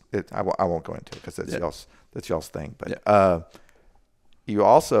pictures, I won't go into it, because that's y'all's thing. But you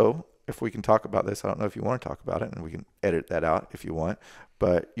also, if we can talk about this, I don't know if you want to talk about it, and we can edit that out if you want.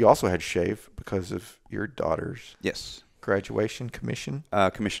 But you also had shave because of your daughter's Yes. graduation commission.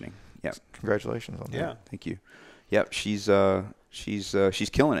 Commissioning. Yeah. Congratulations on that. Yeah. Thank you. Yep. She's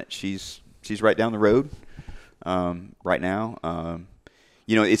killing it. She's right down the road right now.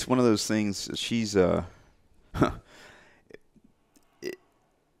 It's one of those things. She's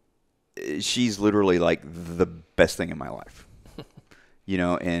she's literally like the best thing in my life.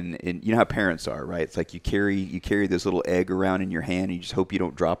 And you know how parents are, right? It's like you carry this little egg around in your hand, and you just hope you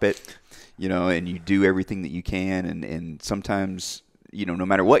don't drop it, and you do everything that you can, and sometimes, no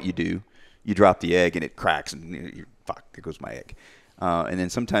matter what you do, you drop the egg and it cracks, and you're, fuck, there goes my egg. And then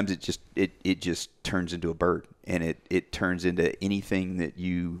sometimes it just turns into a bird, and it turns into anything that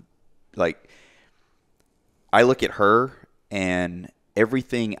you like. I look at her, and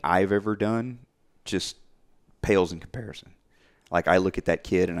everything I've ever done just pales in comparison. Like, I look at that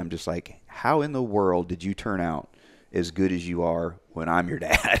kid and I'm just like, how in the world did you turn out as good as you are when I'm your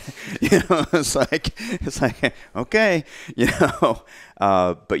dad? It's like, okay,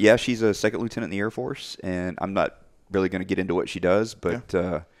 but yeah, she's a second lieutenant in the Air Force, and I'm not really going to get into what she does, but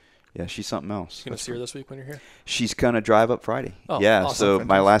yeah, she's something else. You going to see her this week when you're here? She's going to drive up Friday. Oh, yeah. awesome. So Fantastic.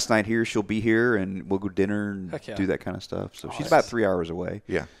 my last night here, she'll be here, and we'll go dinner and Heck yeah. do that kind of stuff. So she's Nice. about 3 hours away.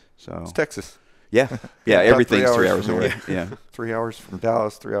 Yeah. So It's Texas. yeah, About everything's 3 3 hours hours from away. here. Yeah. 3 hours from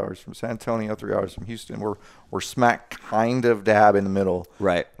Dallas, 3 hours from San Antonio, 3 hours from Houston. We're smack kind of dab in the middle,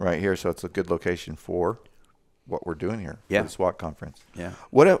 Right. here. So it's a good location for what we're doing here Yeah. for the SWAT conference. Yeah.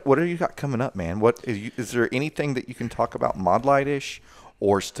 What are you got coming up, man? Is there anything that you can talk about Modlite-ish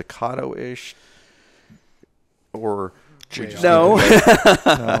or Staccato-ish or No. No.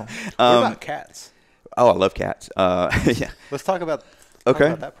 What about cats? Oh, I love cats. Yeah. Let's talk about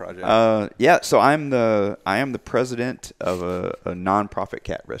that project. Yeah. So I am the president of a nonprofit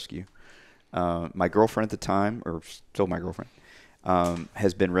cat rescue. My girlfriend at the time, or still my girlfriend,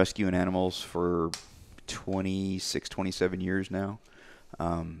 has been rescuing animals for 26, 27 years now.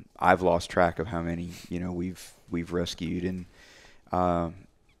 I've lost track of how many we've rescued, and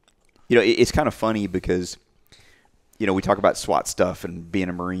it's kind of funny because we talk about SWAT stuff and being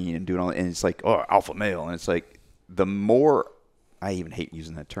a Marine and doing all, and it's like, oh, alpha male, and it's like, the more, I even hate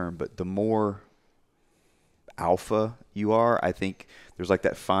using that term, but the more alpha you are, I think there's like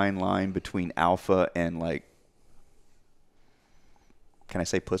that fine line between alpha and like, can I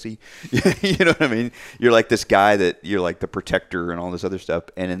say pussy? You know what I mean? You're like this guy that you're like the protector and all this other stuff,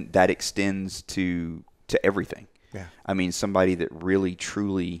 and that extends to everything. Yeah. I mean, somebody that really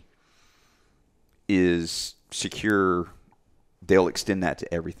truly is secure, they'll extend that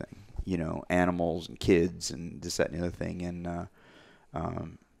to everything. Animals and kids and this, that, and the other thing. And I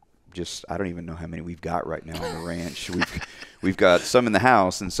don't even know how many we've got right now on the ranch. We've got some in the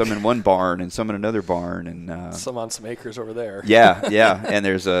house, and some in one barn, and some in another barn, and some on some acres over there. Yeah. And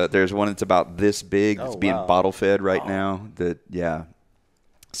there's one that's about this big that's being wow. bottle fed right now.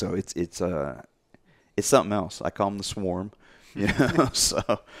 So it's something else. I call them the swarm. So.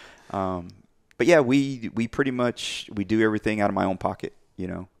 But yeah, we pretty much, we do everything out of my own pocket.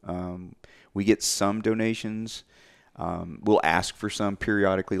 We get some donations. We'll ask for some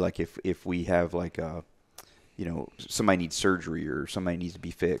periodically, like if we have like a, somebody needs surgery or somebody needs to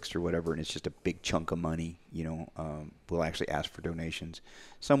be fixed or whatever, and it's just a big chunk of money, we'll actually ask for donations.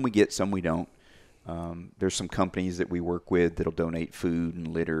 Some we get, some we don't. There's some companies that we work with that'll donate food and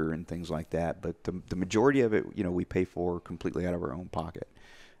litter and things like that, but the majority of it, we pay for completely out of our own pocket.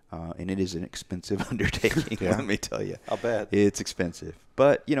 And it is an expensive undertaking, let me tell you. I'll bet. It's expensive,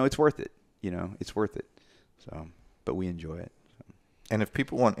 but it's worth it. It's worth it. So, but we enjoy it. So. And if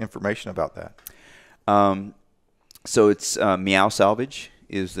people want information about that, so it's Meow Salvage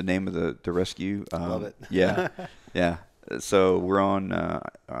is the name of the rescue. Love it. Yeah, yeah. So we're on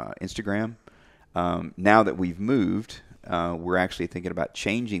Instagram. Now that we've moved, we're actually thinking about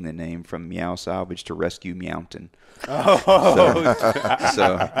changing the name from Meow Salvage to Rescue Meowton.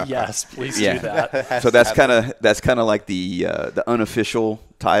 So yes, please do that. So that's kind of like the unofficial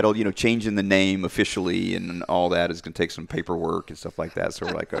title. Changing the name officially and all that is going to take some paperwork and stuff like that. So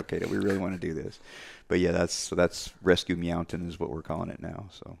we're like, okay, do we really want to do this? But yeah, that's Rescue Meowton is what we're calling it now.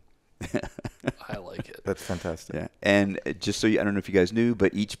 So. I like it. That's fantastic. Yeah, and just so I don't know if you guys knew,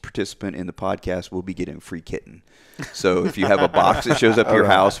 but each participant in the podcast will be getting a free kitten. So if you have a box that shows up at your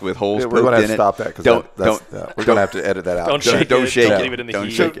house with holes we're poked going to have in to it, stop that because we're going to have to edit that out. Don't shake it. Leave it in the Don't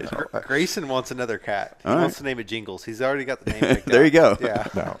heat. shake it. Grayson wants another cat. He All wants right. to name it Jingles. He's already got the name picked There out. you go. Yeah.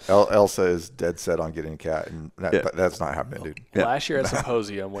 No, Elsa is dead set on getting a cat, and that's not happening, dude. Yeah. Last year at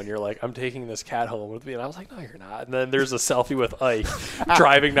Symposium, when you're like, I'm taking this cat home with me, and I was like, no, you're not. And then there's a selfie with Ike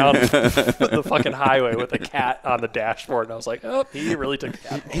driving down the fucking highway with a cat on the dashboard, and I was like, oh, he really took the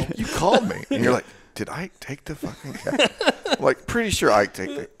cat home. You called me, and you're like, did Ike take the fucking cat? I'm like, pretty sure Ike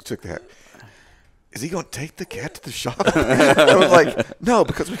took the cat. Is he going to take the cat to the shop? I was like, no,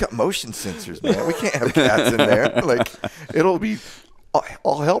 because we got motion sensors, man. We can't have cats in there. Like, it'll be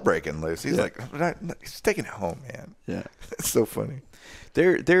all hell breaking loose. He's like, he's taking it home, man. Yeah, it's so funny.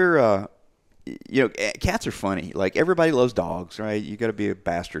 They're cats are funny. Like everybody loves dogs, right? You got to be a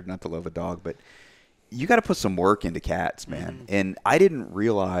bastard not to love a dog, but you got to put some work into cats, man. Mm-hmm. And I didn't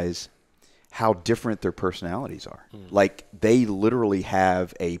realize how different their personalities are. Like they literally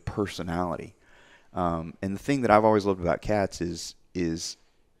have a personality. And the thing that I've always loved about cats is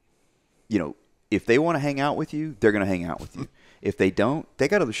if they want to hang out with you, they're going to hang out with you. If they don't, they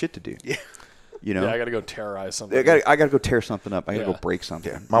got other shit to do. Yeah. Yeah, I got to go terrorize something. I got to go tear something up. I got to go break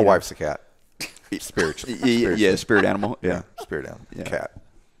something. Yeah. My wife's a cat. Spiritual. Yeah, spirit animal. Yeah. Spirit animal. Yeah. Cat.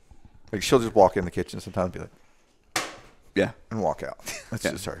 Like she'll just walk in the kitchen sometimes and be like, yeah, and walk out. That's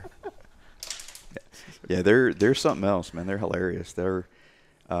just her. Yeah, they're something else, man. They're hilarious. They're,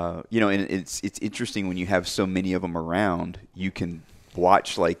 and it's interesting when you have so many of them around. You can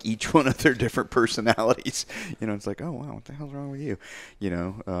watch like each one of their different personalities. It's like, oh wow, what the hell's wrong with you?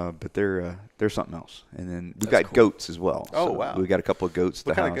 But they're something else. And then we've got goats as well. Oh so wow, we got a couple of goats.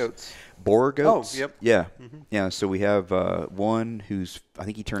 What kind of goats? Boer goats. Oh, yep. Yeah, yeah. So we have one who's I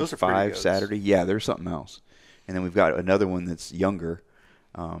think he turns 5 Saturday. Yeah, they're something else. And then we've got another one that's younger,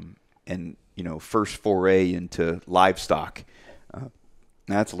 and first foray into livestock.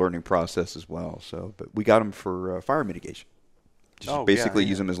 That's a learning process as well. So, but we got them for fire mitigation. Just basically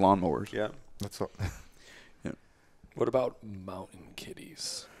use them as lawnmowers. Yeah, that's all. Yeah. What about mountain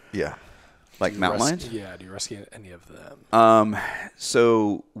kitties? Yeah. Like mountain lions? Yeah. Do you rescue any of them?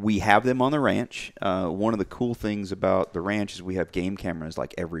 So we have them on the ranch. One of the cool things about the ranch is we have game cameras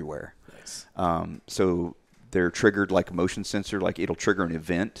like everywhere. Nice. So they're triggered like a motion sensor. Like it'll trigger an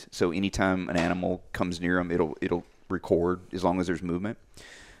event. So anytime an animal comes near them, it'll record as long as there's movement.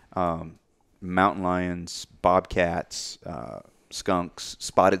 Mountain lions, bobcats, skunks,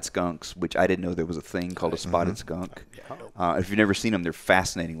 spotted skunks, which I didn't know there was a thing called a spotted skunk. If you've never seen them, they're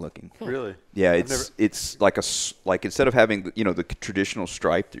fascinating looking. Really? Yeah, it's like instead of having the traditional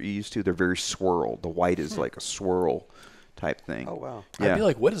stripe they're used to, they're very swirled. The white is like a swirl type thing. Oh wow! I'd be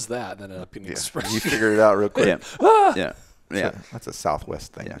like, what is that? And then end up being You expressed. figured it out real quick. Yeah. That's a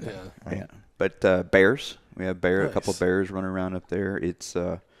Southwest thing. Yeah. Right? Yeah. But bears, we have a Nice. couple of bears running around up there.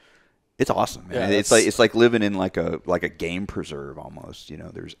 It's awesome, man. Yeah, it's like living in like a game preserve almost.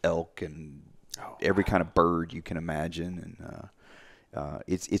 There's elk and every kind of bird you can imagine, and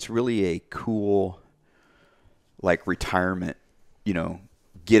it's really a cool like retirement.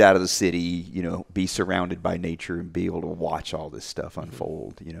 Get out of the city. Be surrounded by nature and be able to watch all this stuff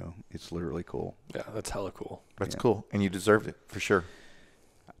unfold. It's literally cool. Yeah, that's hella cool. That's cool, and you deserved it for sure.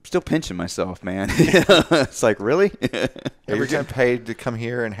 I'm still pinching myself, man. It's like, really? You're getting paid to come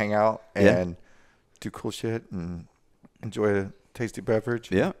here and hang out and do cool shit and enjoy a tasty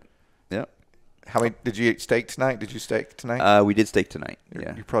beverage. Yeah. Yeah. How many did you eat steak tonight? Did you steak tonight? We did steak tonight.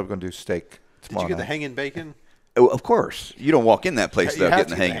 You're probably going to do steak Did tomorrow you get the night. hanging bacon? Oh, of course. You don't walk in that place You without have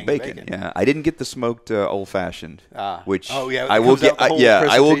getting the to get hanging bacon. Yeah, I didn't get the smoked old fashioned, which Oh, yeah, I it will comes out get. the whole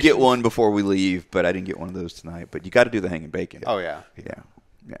I will get presentation. one before we leave, but I didn't get one of those tonight. But you got to do the hanging bacon. Oh, yeah.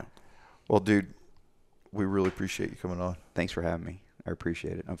 Yeah. Well, dude, we really appreciate you coming on. Thanks for having me. I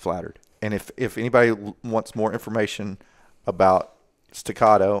appreciate it. I'm flattered. And if anybody wants more information about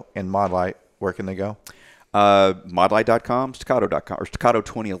Staccato and Modlite, where can they go? Modlite.com, Staccato.com, or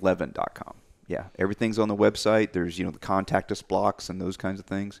Staccato2011.com. Yeah, everything's on the website. There's the contact us blocks and those kinds of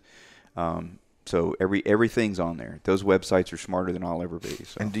things. So everything's on there. Those websites are smarter than I'll ever be.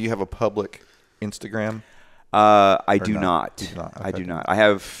 So. And do you have a public Instagram? I do not. You do not. I Okay. do not. I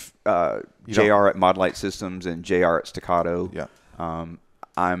have JR at Modlite Systems and JR at Staccato. Yeah.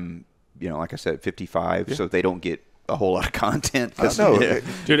 I'm, like I said, 55, so they don't get a whole lot of content. No,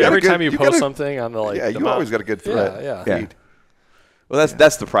 Dude, every time you post something on the you always got a good thread. Yeah. Well,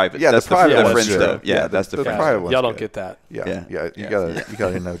 that's the private. Yeah, that's the private the one's friend good. stuff. Yeah, Yeah, that's the the friend private stuff. one's Y'all don't good. get that. You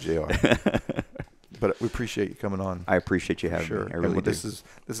gotta know JR. But we appreciate you coming on. I appreciate you having Sure. me. I really do. This is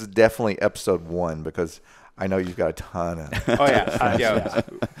definitely episode 1 because I know you've got a ton of. Oh, yeah.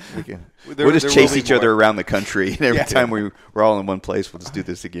 We can. We'll just chase each other around the country, and every time we're all in one place, we'll just do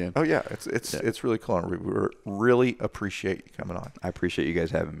this again. Oh yeah, it's really cool. We really appreciate you coming on. I appreciate you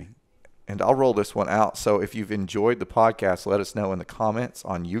guys having me. And I'll roll this one out. So if you've enjoyed the podcast, let us know in the comments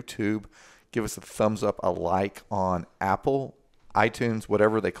on YouTube. Give us a thumbs up, a like on Apple, iTunes,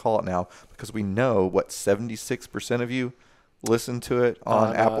 whatever they call it now, because we know what 76% of you listen to it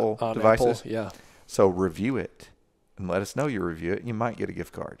on Apple devices. Apple, yeah. So review it and let us know you review it. You might get a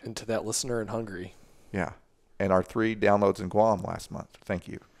gift card. And to that listener in Hungary. Yeah. And our 3 downloads in Guam last month. Thank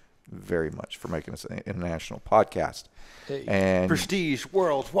you very much for making us an international podcast. Hey. And Prestige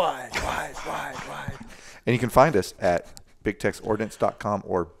worldwide, wide. And you can find us at bigtexordnance.com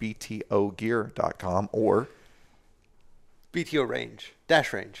or btogear.com or BTO range,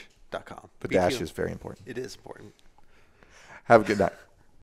 -range.com. the dash is very important. It is important. Have a good night.